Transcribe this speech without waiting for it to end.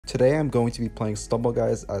Today I'm going to be playing Stumble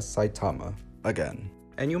Guys as Saitama, again.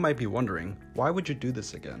 And you might be wondering, why would you do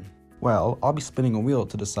this again? Well, I'll be spinning a wheel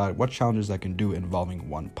to decide what challenges I can do involving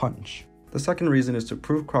one punch. The second reason is to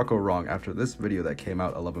prove Croco wrong after this video that came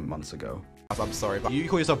out 11 months ago. I'm sorry, but you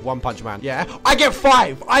call yourself One Punch Man. Yeah, I get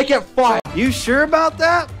 5! I get 5! You sure about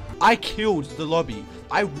that? I killed the lobby.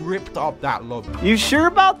 I ripped up that lobby. You sure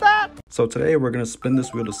about that? So today we're going to spin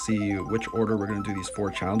this wheel to see which order we're going to do these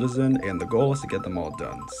 4 challenges in, and the goal is to get them all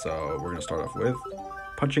done. So we're going to start off with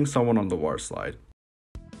punching someone on the water slide.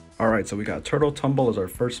 Alright, so we got Turtle Tumble as our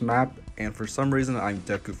first map, and for some reason I'm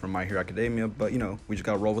Deku from My Hero Academia, but you know, we just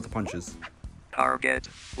gotta roll with the punches. Target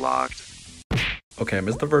locked. Okay, I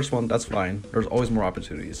missed the first one, that's fine. There's always more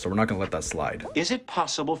opportunities, so we're not gonna let that slide. Is it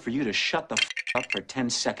possible for you to shut the f up for 10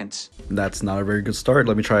 seconds? That's not a very good start.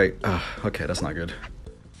 Let me try. Okay, that's not good.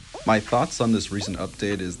 My thoughts on this recent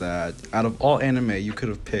update is that out of all anime you could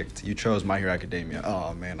have picked, you chose My Hero Academia.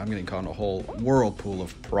 Oh man, I'm getting caught in a whole whirlpool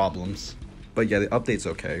of problems. But yeah, the update's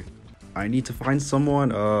okay. I need to find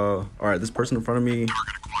someone. Alright, this person in front of me.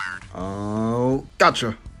 Oh,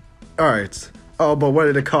 gotcha. Alright. Oh, but what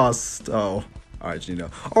did it cost? Oh. Alright, you know.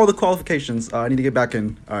 Oh, the qualifications. I need to get back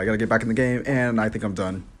in. Alright, gotta get back in the game, and I think I'm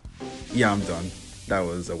done. Yeah, I'm done. That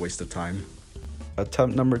was a waste of time.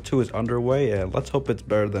 Attempt number 2 is underway, and let's hope it's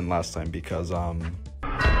better than last time because,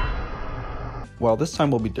 well, this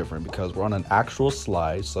time will be different because we're on an actual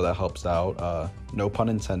slide, so that helps out. No pun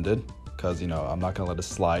intended, because, you know, I'm not gonna let it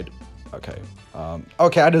slide. Okay.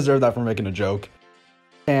 Okay, I deserve that for making a joke.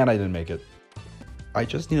 And I didn't make it. I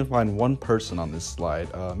just need to find one person on this slide.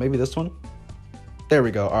 Maybe this one? There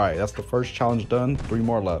we go. Alright, that's the first challenge done. 3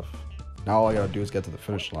 more left. Now all I gotta do is get to the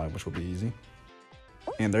finish line, which will be easy.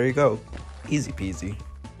 And there you go. Easy peasy.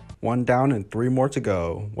 1 down and 3 more to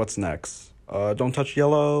go. What's next? Don't touch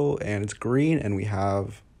yellow, and it's green, and we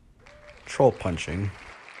have troll punching.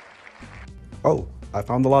 Oh, I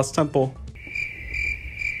found the lost temple.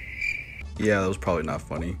 Yeah, that was probably not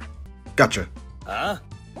funny. Gotcha. Huh?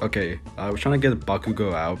 Okay, I was trying to get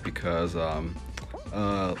Bakugo out because,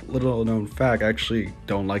 little known fact, I actually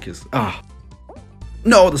don't like his,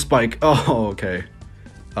 no, the spike. Oh, okay.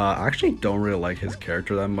 I actually don't really like his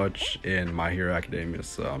character that much in My Hero Academia,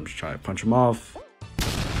 so I'm just trying to punch him off.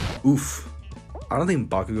 Oof. I don't think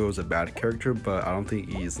Bakugo is a bad character, but I don't think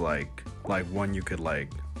he's like one you could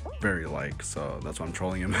very like, so that's why I'm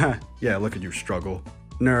trolling him. Yeah, look at you struggle.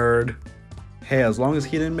 Nerd. Hey, as long as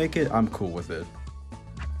he didn't make it, I'm cool with it.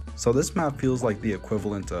 So this map feels like the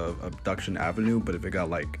equivalent of Abduction Avenue, but if it got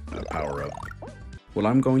like a power up. What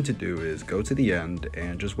I'm going to do is go to the end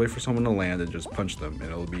and just wait for someone to land and just punch them, and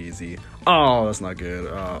it'll be easy. Oh, that's not good.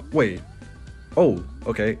 Wait. Oh,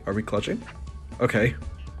 okay. Are we clutching? Okay.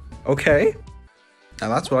 Okay. Now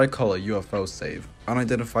that's what I call a UFO save.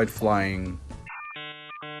 Unidentified flying.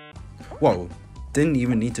 Whoa. Didn't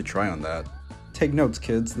even need to try on that. Take notes,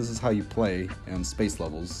 kids. This is how you play in space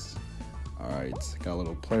levels. Alright, got a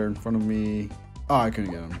little player in front of me. Oh, I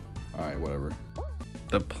couldn't get him. Alright, whatever.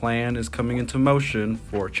 The plan is coming into motion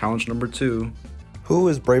for challenge number 2. Who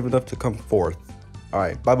is brave enough to come forth?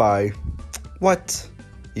 Alright, bye-bye. What?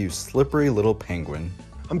 You slippery little penguin.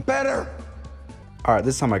 I'm better! Alright,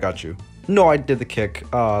 this time I got you. No, I did the kick.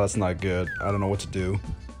 Oh, that's not good. I don't know what to do.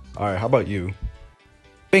 Alright, how about you?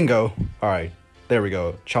 Bingo! Alright, there we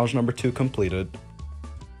go. Challenge number 2 completed.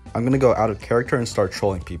 I'm gonna go out of character and start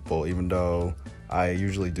trolling people, even though I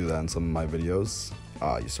usually do that in some of my videos.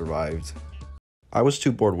 You survived. I was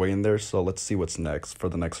too bored waiting there, so let's see what's next for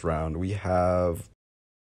the next round. We have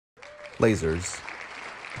lasers.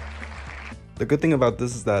 The good thing about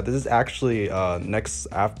this is that this is actually next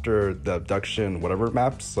after the abduction whatever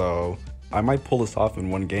map, so I might pull this off in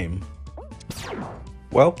one game.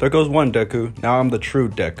 Well, there goes one Deku. Now I'm the true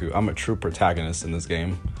Deku. I'm a true protagonist in this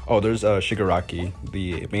game. Oh, there's Shigaraki,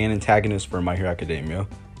 the main antagonist for My Hero Academia.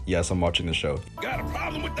 Yes, I'm watching the show. Got a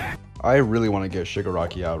problem with that? I really want to get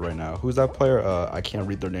Shigaraki out right now. Who's that player? I can't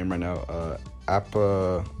read their name right now.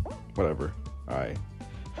 Appa... whatever. Alright.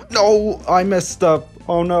 No! I messed up!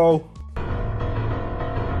 Oh no!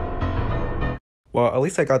 Well, at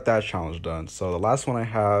least I got that challenge done. So the last one I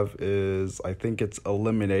have is, I think it's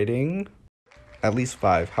eliminating at least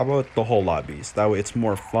 5. How about the whole lobbies? That way it's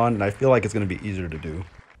more fun, and I feel like it's going to be easier to do.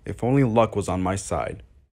 If only luck was on my side.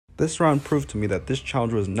 This round proved to me that this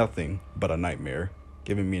challenge was nothing but a nightmare,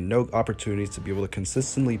 giving me no opportunities to be able to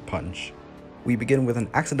consistently punch. We begin with an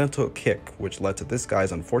accidental kick, which led to this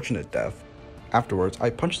guy's unfortunate death. Afterwards, I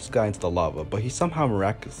punched this guy into the lava, but he somehow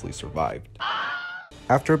miraculously survived.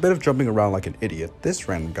 After a bit of jumping around like an idiot, this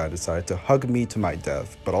random guy decided to hug me to my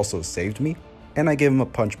death, but also saved me, and I gave him a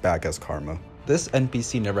punch back as karma. This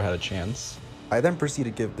NPC never had a chance. I then proceed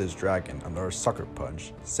to give this dragon another sucker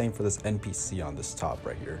punch, same for this NPC on this top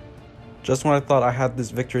right here. Just when I thought I had this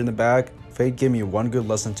victory in the bag, Fate gave me one good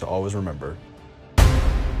lesson to always remember.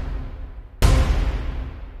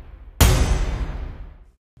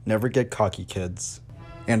 Never get cocky, kids.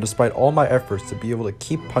 And despite all my efforts to be able to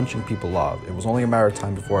keep punching people off, it was only a matter of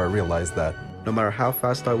time before I realized that no matter how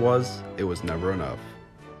fast I was, it was never enough.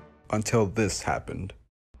 Until this happened.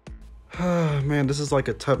 Man, this is like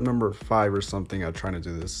attempt number 5 or something at trying to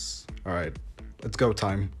do this. Alright, let's go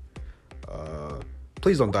time.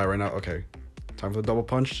 Please don't die right now. Okay, time for the double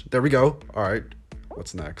punch. There we go. Alright,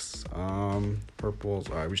 what's next? Purples.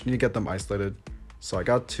 Alright, we just need to get them isolated. So I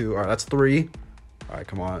got 2. Alright, that's 3. Alright,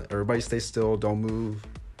 come on. Everybody stay still. Don't move.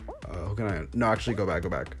 Who can I... No, actually, go back.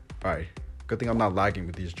 Alright. Good thing I'm not lagging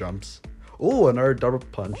with these jumps. Oh, another double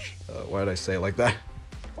punch. Why did I say it like that?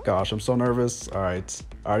 Gosh, I'm so nervous. Alright.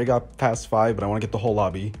 I already got past 5, but I want to get the whole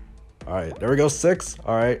lobby. Alright, there we go. 6.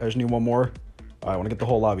 Alright, I just need one more. Alright, I want to get the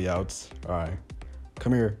whole lobby out. Alright.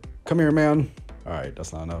 Come here. Come here, man. Alright,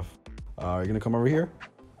 that's not enough. You're gonna come over here?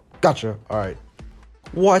 Gotcha. Alright.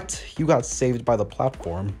 What? You got saved by the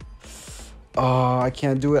platform. I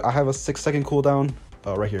can't do it. I have a 6-second cooldown.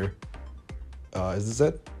 Right here. Is this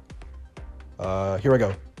it? Here I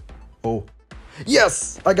go. Oh.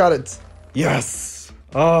 Yes! I got it! Yes!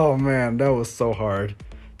 Oh man, that was so hard.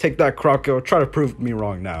 Take that, Croco. Try to prove me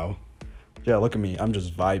wrong now. Yeah, look at me. I'm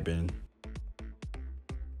just vibing.